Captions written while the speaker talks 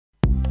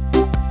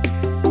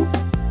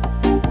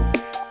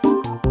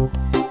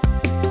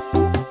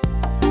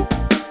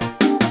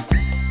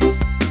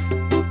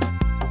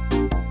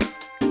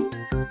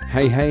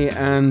Hey,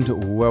 and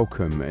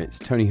welcome. It's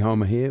Tony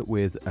Harmer here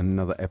with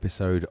another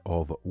episode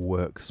of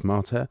Work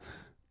Smarter,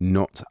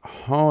 Not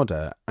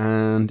Harder.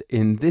 And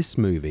in this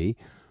movie,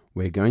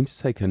 we're going to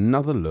take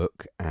another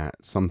look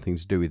at something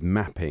to do with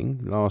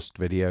mapping. Last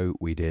video,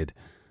 we did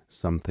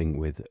something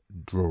with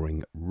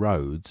drawing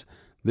roads.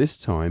 This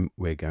time,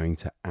 we're going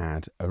to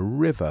add a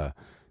river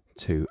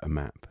to a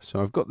map. So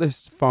I've got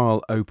this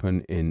file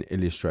open in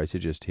Illustrator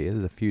just here.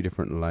 There's a few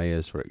different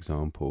layers, for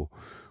example.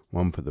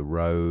 One for the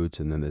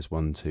roads, and then there's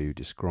one to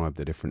describe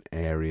the different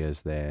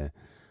areas there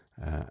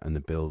and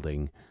the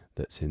building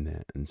that's in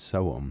there and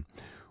so on.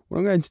 What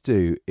I'm going to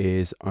do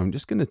is I'm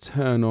just going to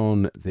turn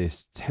on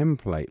this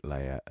template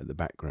layer at the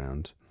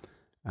background,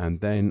 and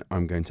then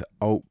I'm going to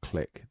alt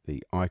click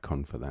the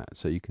icon for that.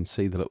 So you can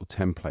see the little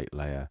template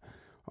layer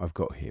I've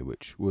got here,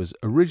 which was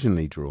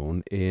originally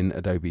drawn in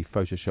Adobe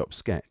Photoshop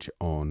Sketch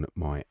on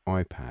my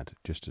iPad,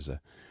 just as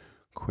a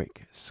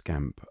quick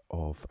scamp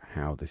of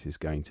how this is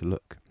going to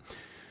look.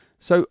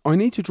 So I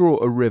need to draw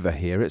a river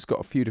here. It's got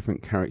a few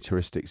different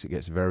characteristics. It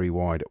gets very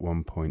wide at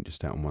one point,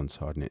 just out on one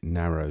side, and it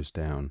narrows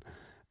down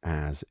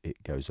as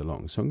it goes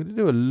along. So I'm going to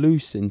do a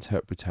loose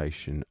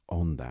interpretation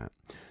on that.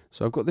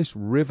 So I've got this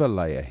river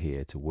layer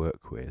here to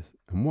work with.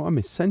 And what I'm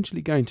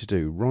essentially going to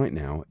do right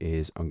now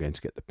is I'm going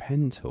to get the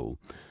pen tool,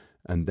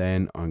 and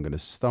then I'm going to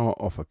start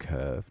off a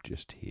curve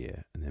just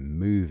here and then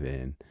move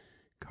in,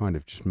 kind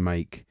of just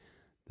make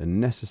the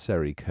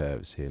necessary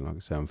curves here. Like I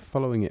say, I'm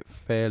following it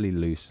fairly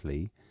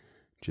loosely,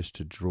 just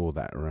to draw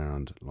that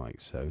around like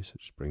so. So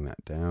just bring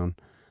that down,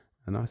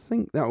 and I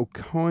think that will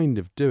kind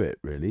of do it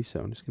really.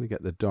 So I'm just going to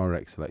get the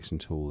direct selection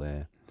tool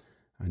there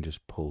and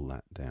just pull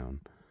that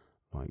down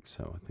like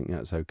so. I think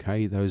that's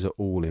okay. Those are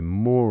all in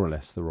more or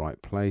less the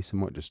right place. I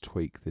might just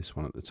tweak this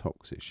one at the top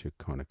because it should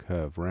kind of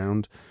curve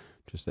round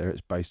just there.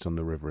 It's based on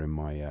the river in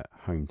my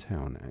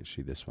hometown,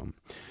 actually, this one.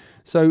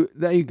 So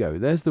there you go.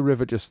 There's the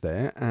river just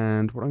there.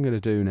 And what I'm going to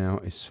do now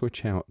is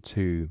switch out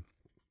to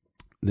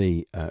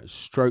the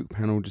stroke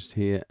panel just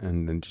here,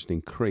 and then just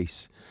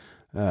increase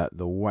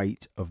the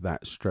weight of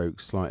that stroke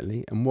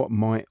slightly. And what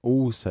might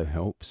also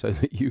help, so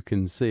that you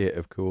can see it,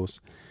 of course,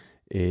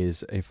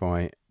 is if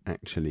I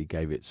actually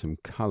gave it some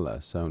color.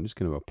 So I'm just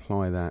going to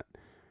apply that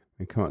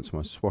and come up to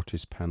my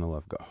swatches panel.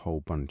 I've got a whole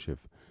bunch of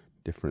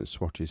different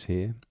swatches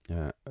here.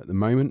 At the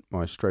moment,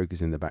 my stroke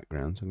is in the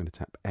background, so I'm going to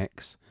tap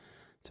X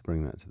to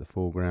bring that to the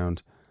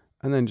foreground,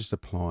 and then just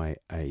apply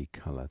a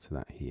color to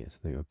that here. So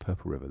there you go,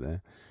 purple river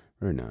there.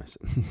 Very nice.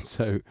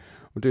 So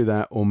we'll do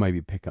that, or maybe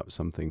pick up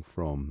something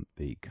from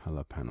the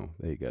color panel.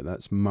 There you go.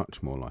 That's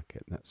much more like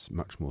it. That's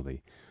much more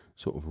the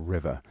sort of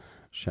river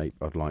shape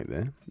I'd like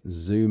there.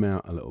 Zoom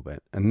out a little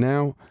bit. And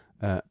now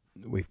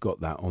we've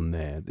got that on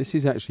there. This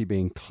is actually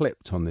being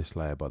clipped on this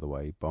layer, by the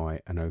way,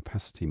 by an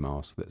opacity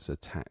mask that's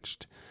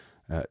attached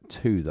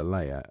to the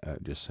layer,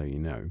 just so you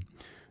know.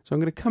 So I'm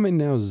going to come in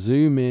now,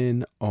 zoom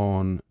in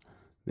on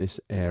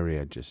this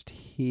area just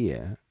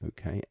here,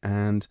 okay,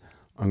 and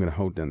I'm going to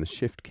hold down the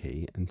Shift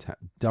key and tap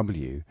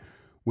W,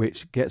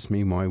 which gets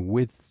me my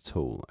width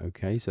tool.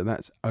 Okay, so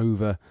that's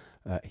over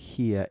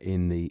here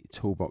in the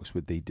toolbox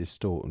with the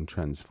distort and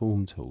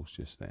transform tools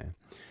just there.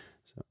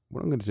 So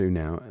what I'm going to do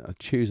now, I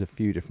choose a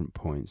few different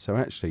points. So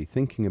actually,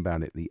 thinking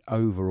about it, the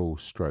overall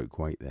stroke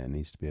weight there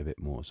needs to be a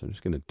bit more. So I'm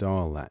just going to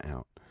dial that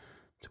out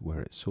to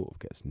where it sort of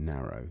gets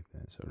narrow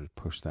there. So I'll just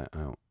push that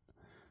out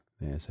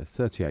there. So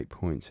 38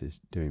 points is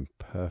doing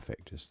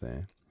perfect just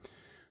there.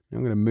 I'm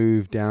going to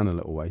move down a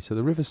little way. So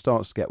the river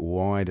starts to get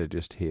wider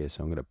just here.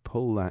 So I'm going to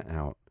pull that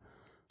out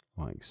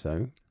like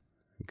so.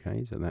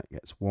 Okay, so that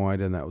gets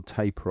wider. That will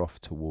taper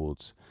off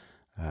towards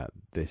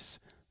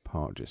this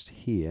part just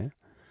here.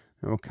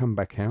 And I'll come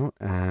back out,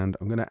 and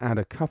I'm going to add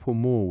a couple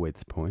more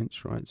width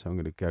points, right? So I'm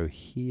going to go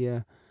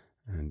here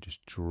and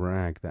just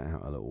drag that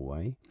out a little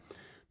way.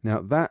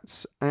 Now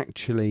that's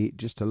actually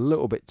just a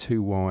little bit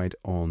too wide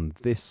on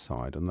this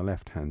side, on the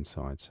left-hand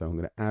side. So I'm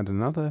going to add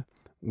another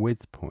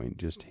width point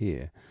just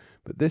here,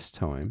 but this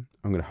time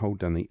I'm going to hold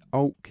down the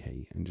Alt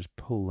key and just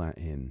pull that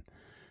in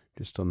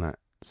just on that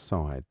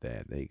side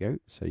there. There you go.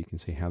 So you can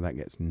see how that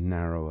gets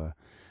narrower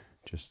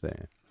just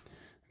there.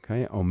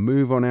 Okay, I'll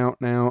move on out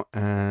now,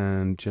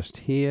 and just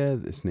here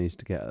this needs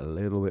to get a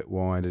little bit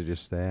wider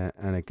just there,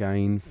 and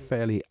again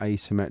fairly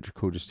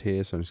asymmetrical just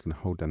here. So I'm just going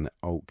to hold down the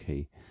Alt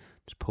key,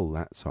 just pull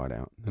that side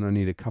out. Then I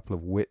need a couple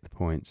of width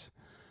points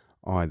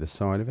either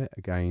side of it.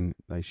 Again,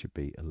 they should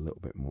be a little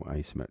bit more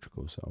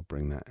asymmetrical, so I'll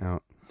bring that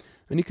out.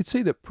 And you could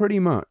see that pretty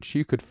much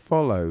you could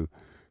follow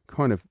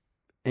kind of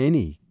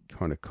any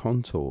kind of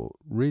contour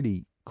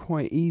really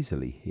quite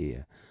easily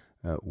here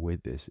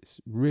with this. It's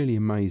really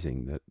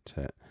amazing that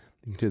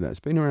you can do that. It's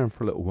been around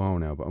for a little while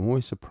now, but I'm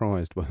always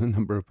surprised by the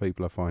number of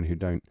people I find who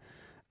don't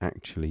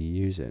actually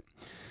use it.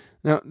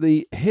 Now,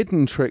 the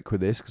hidden trick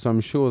with this, because I'm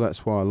sure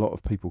that's why a lot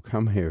of people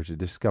come here, to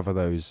discover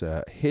those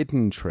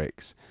hidden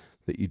tricks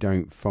that you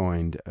don't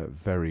find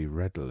very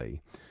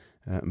readily.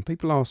 And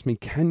people ask me,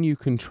 can you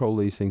control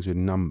these things with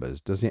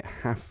numbers? Does it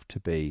have to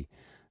be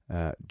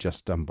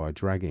just done by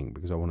dragging?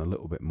 Because I want a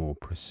little bit more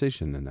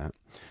precision than that.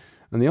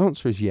 And the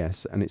answer is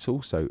yes, and it's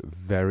also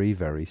very,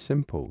 very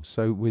simple.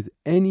 So with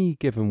any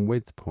given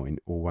width point,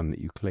 or one that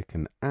you click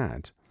and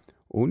add,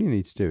 all you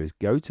need to do is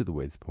go to the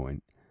width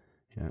point,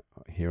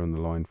 here on the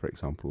line, for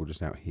example, or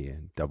just out here,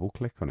 double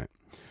click on it.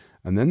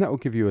 And then that will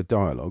give you a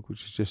dialog,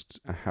 which is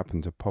just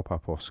happened to pop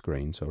up off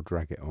screen, so I'll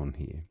drag it on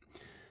here.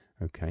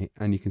 Okay,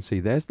 and you can see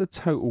there's the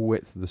total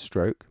width of the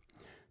stroke,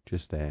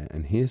 just there,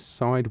 and here's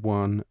side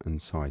 1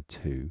 and side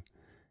 2.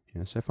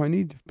 So if I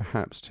need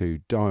perhaps to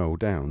dial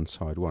down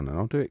side 1, and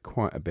I'll do it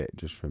quite a bit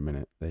just for a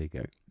minute, there you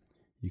go.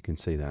 You can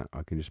see that,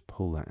 I can just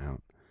pull that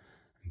out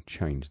and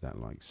change that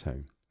like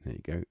so. There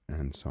you go,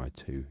 and side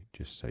 2,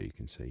 just so you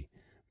can see,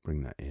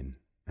 bring that in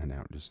and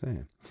out just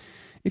there.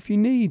 If you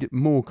need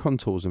more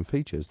contours and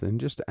features, then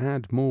just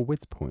add more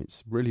width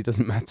points. It really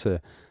doesn't matter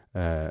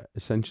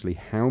essentially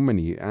how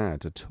many you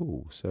add at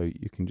all, so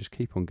you can just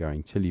keep on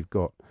going till you've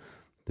got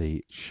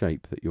the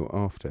shape that you're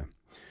after.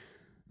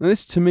 Now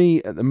this, to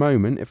me at the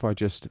moment, if I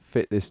just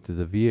fit this to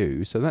the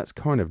view, so that's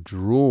kind of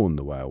drawn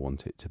the way I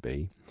want it to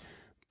be,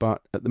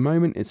 but at the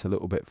moment it's a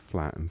little bit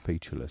flat and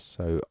featureless,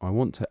 so I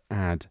want to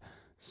add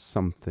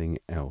something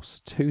else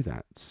to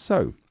that.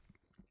 So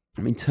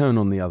let me turn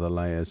on the other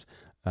layers,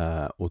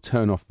 or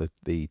turn off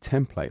the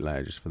template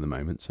layer just for the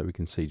moment, so we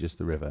can see just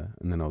the river,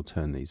 and then I'll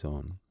turn these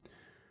on.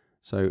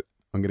 So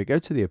I'm going to go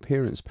to the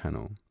appearance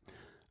panel,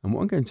 and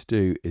what I'm going to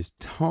do is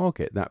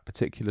target that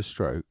particular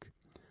stroke,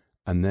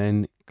 and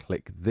then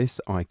click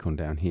this icon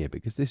down here,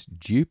 because this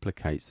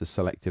duplicates the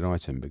selected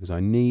item, because I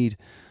need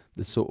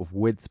the sort of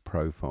width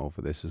profile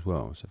for this as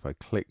well. So if I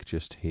click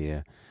just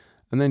here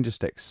and then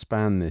just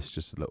expand this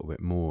just a little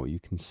bit more, you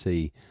can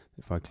see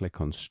if I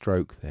click on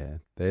stroke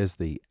there's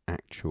the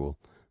actual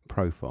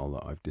profile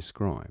that I've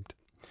described.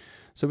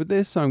 So with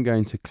this, I'm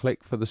going to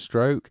click for the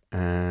stroke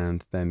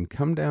and then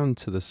come down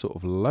to the sort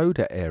of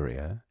loader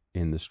area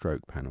in the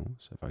stroke panel.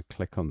 So if I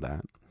click on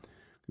that,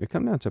 we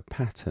come down to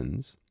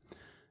patterns,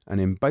 and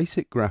in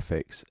basic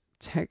graphics,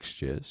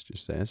 textures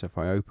just there. So if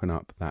I open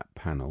up that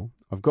panel,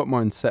 I've got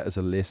mine set as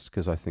a list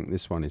because I think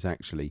this one is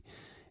actually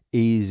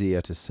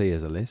easier to see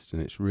as a list,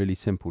 and it's really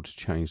simple to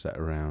change that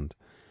around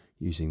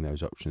using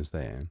those options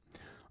there.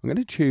 I'm going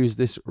to choose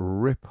this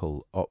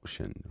ripple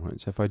option, right?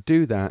 So if I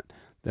do that,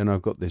 then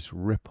I've got this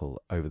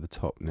ripple over the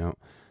top. Now,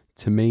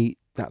 to me,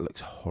 that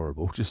looks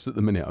horrible just at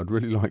the minute. I'd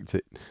really liked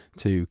it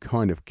to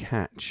kind of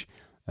catch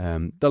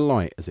the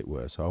light, as it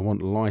were. So I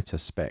want lighter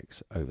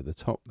specks over the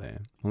top there.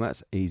 Well,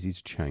 that's easy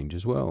to change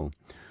as well.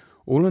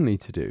 All I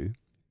need to do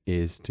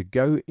is to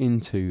go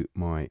into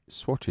my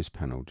swatches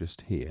panel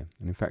just here.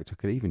 And in fact, I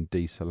could even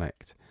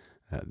deselect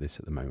this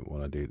at the moment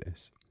while I do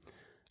this.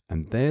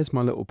 And there's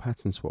my little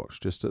pattern swatch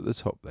just at the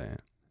top there.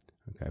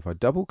 Okay, if I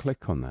double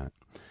click on that,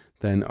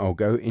 then I'll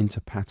go into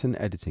pattern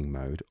editing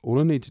mode. All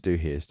I need to do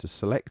here is to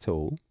select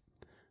all.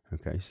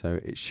 Okay, so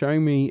it's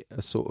showing me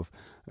a sort of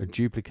a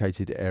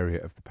duplicated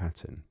area of the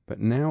pattern, but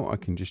now I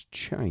can just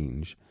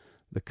change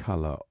the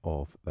color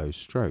of those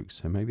strokes.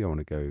 So maybe I want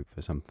to go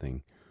for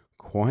something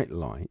quite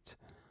light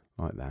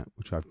like that,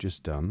 which I've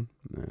just done.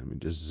 Let me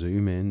just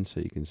zoom in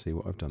so you can see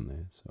what I've done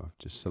there. So I've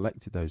just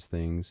selected those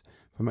things.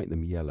 If I make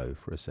them yellow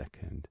for a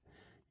second,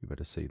 you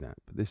better see that.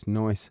 But this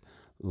nice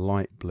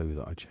light blue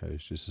that I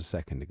chose just a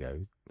second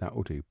ago, that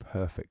will do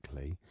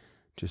perfectly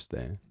just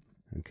there.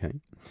 Okay,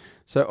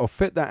 so I'll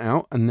fit that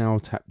out, and now I'll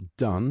tap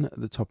done at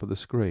the top of the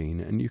screen,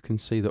 and you can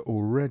see that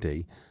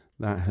already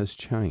that has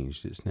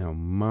changed. It's now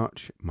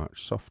much,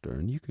 much softer,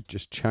 and you could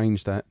just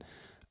change that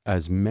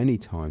as many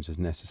times as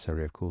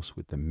necessary, of course,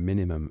 with the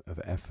minimum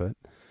of effort.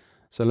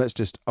 So let's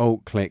just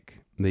alt click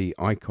the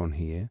icon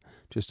here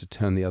just to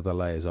turn the other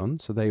layers on.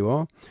 So there you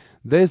are.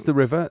 There's the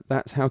river.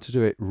 That's how to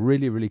do it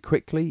really, really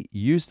quickly.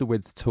 Use the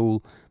width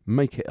tool,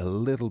 make it a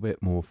little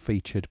bit more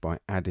featured by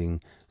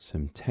adding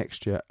some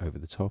texture over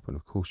the top. And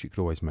of course, you could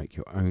always make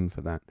your own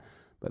for that.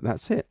 But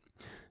that's it.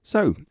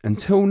 So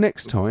until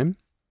next time,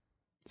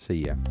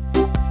 see ya.